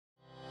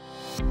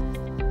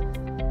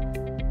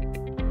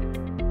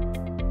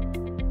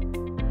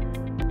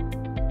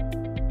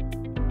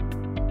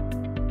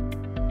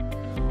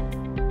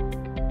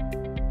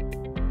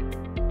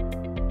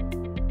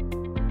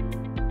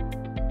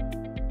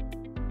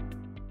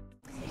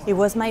It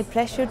was my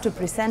pleasure to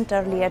present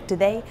earlier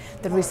today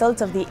the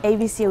results of the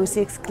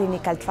ABC-06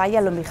 clinical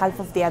trial on behalf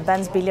of the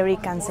Advanced Biliary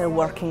Cancer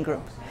Working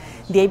Group.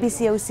 The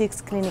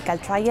ABC-06 clinical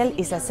trial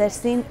is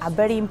assessing a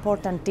very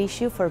important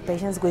issue for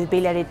patients with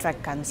biliary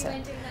tract cancer.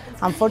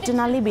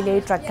 Unfortunately, biliary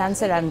tract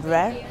cancer are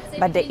rare,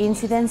 but the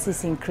incidence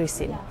is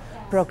increasing.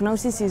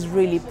 Prognosis is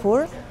really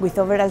poor, with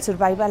overall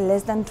survival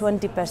less than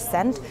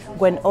 20%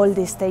 when all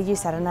the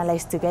stages are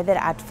analyzed together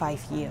at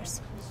 5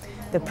 years.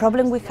 The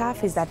problem we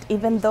have is that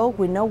even though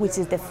we know which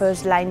is the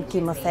first-line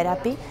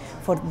chemotherapy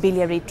for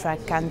biliary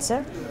tract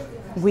cancer,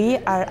 we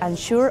are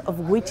unsure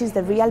of which is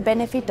the real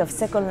benefit of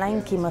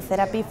second-line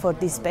chemotherapy for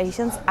these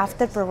patients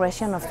after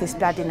progression of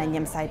cisplatin and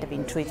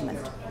gemcitabine treatment.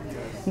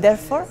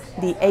 Therefore,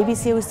 the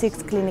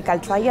ABC-06 clinical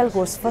trial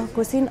was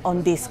focusing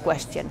on this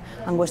question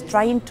and was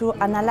trying to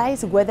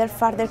analyze whether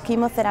further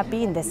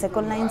chemotherapy in the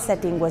second-line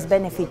setting was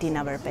benefiting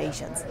our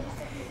patients.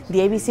 The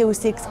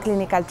ABC-06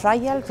 clinical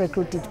trial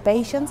recruited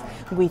patients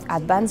with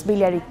advanced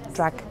biliary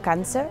tract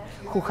cancer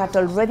who had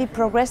already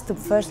progressed to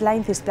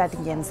first-line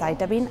cisplatin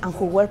gemcitabine and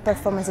who were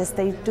performance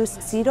status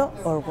 0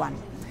 or 1.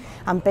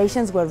 And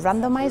patients were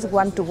randomized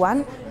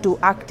 1-to-1 to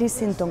active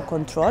symptom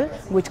control,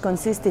 which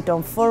consisted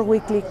of 4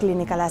 weekly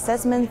clinical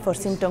assessments for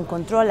symptom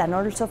control and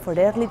also for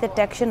early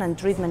detection and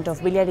treatment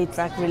of biliary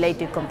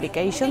tract-related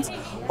complications,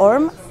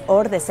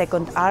 or the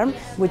second arm,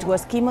 which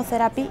was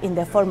chemotherapy in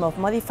the form of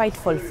modified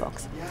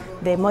FOLFOX.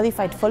 The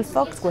modified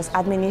FOLFOX was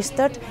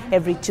administered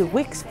every 2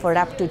 weeks for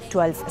up to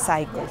 12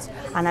 cycles,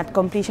 and at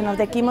completion of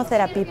the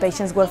chemotherapy,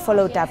 patients were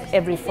followed up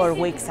every 4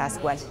 weeks as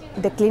well.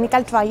 The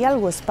clinical trial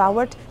was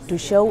powered to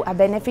show a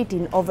benefit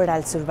in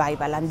overall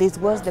survival, and this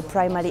was the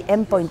primary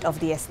endpoint of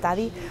the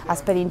study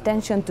as per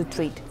intention to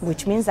treat,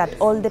 which means that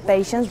all the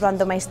patients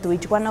randomized to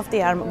each one of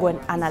the arms were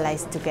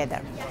analyzed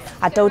together.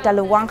 A total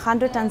of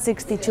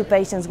 162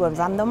 patients were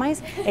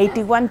randomized,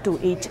 81 to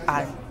each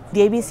arm.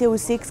 The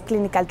ABC-06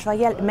 clinical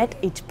trial met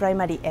its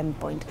primary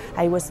endpoint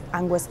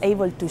and was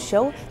able to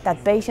show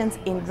that patients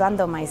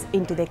randomized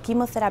into the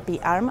chemotherapy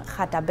arm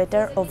had a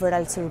better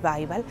overall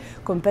survival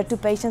compared to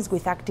patients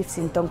with active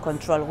symptom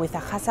control, with a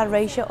hazard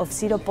ratio of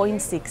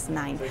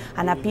 0.69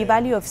 and a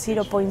p-value of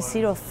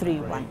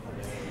 0.031.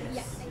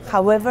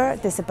 However,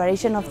 the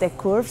separation of the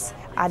curves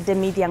at the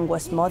median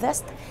was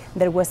modest.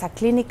 There was a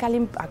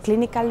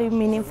clinically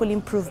meaningful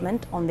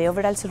improvement on the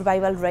overall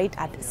survival rate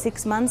at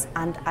 6 months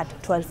and at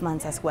 12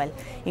 months as well,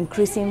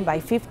 increasing by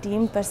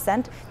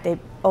 15% the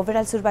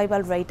overall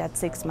survival rate at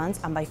 6 months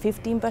and by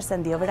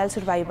 15% the overall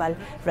survival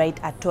rate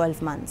at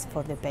 12 months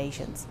for the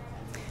patients.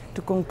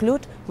 To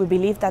conclude, we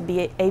believe that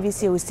the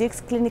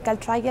ABC-06 clinical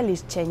trial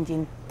is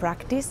changing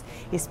practice,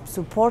 is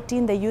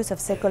supporting the use of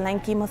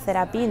second-line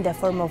chemotherapy in the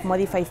form of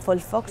modified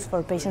FOLFOX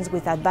for patients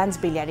with advanced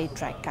biliary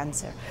tract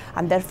cancer,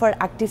 and therefore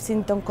active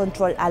symptom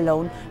control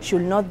alone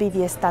should not be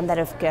the standard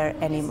of care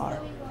anymore.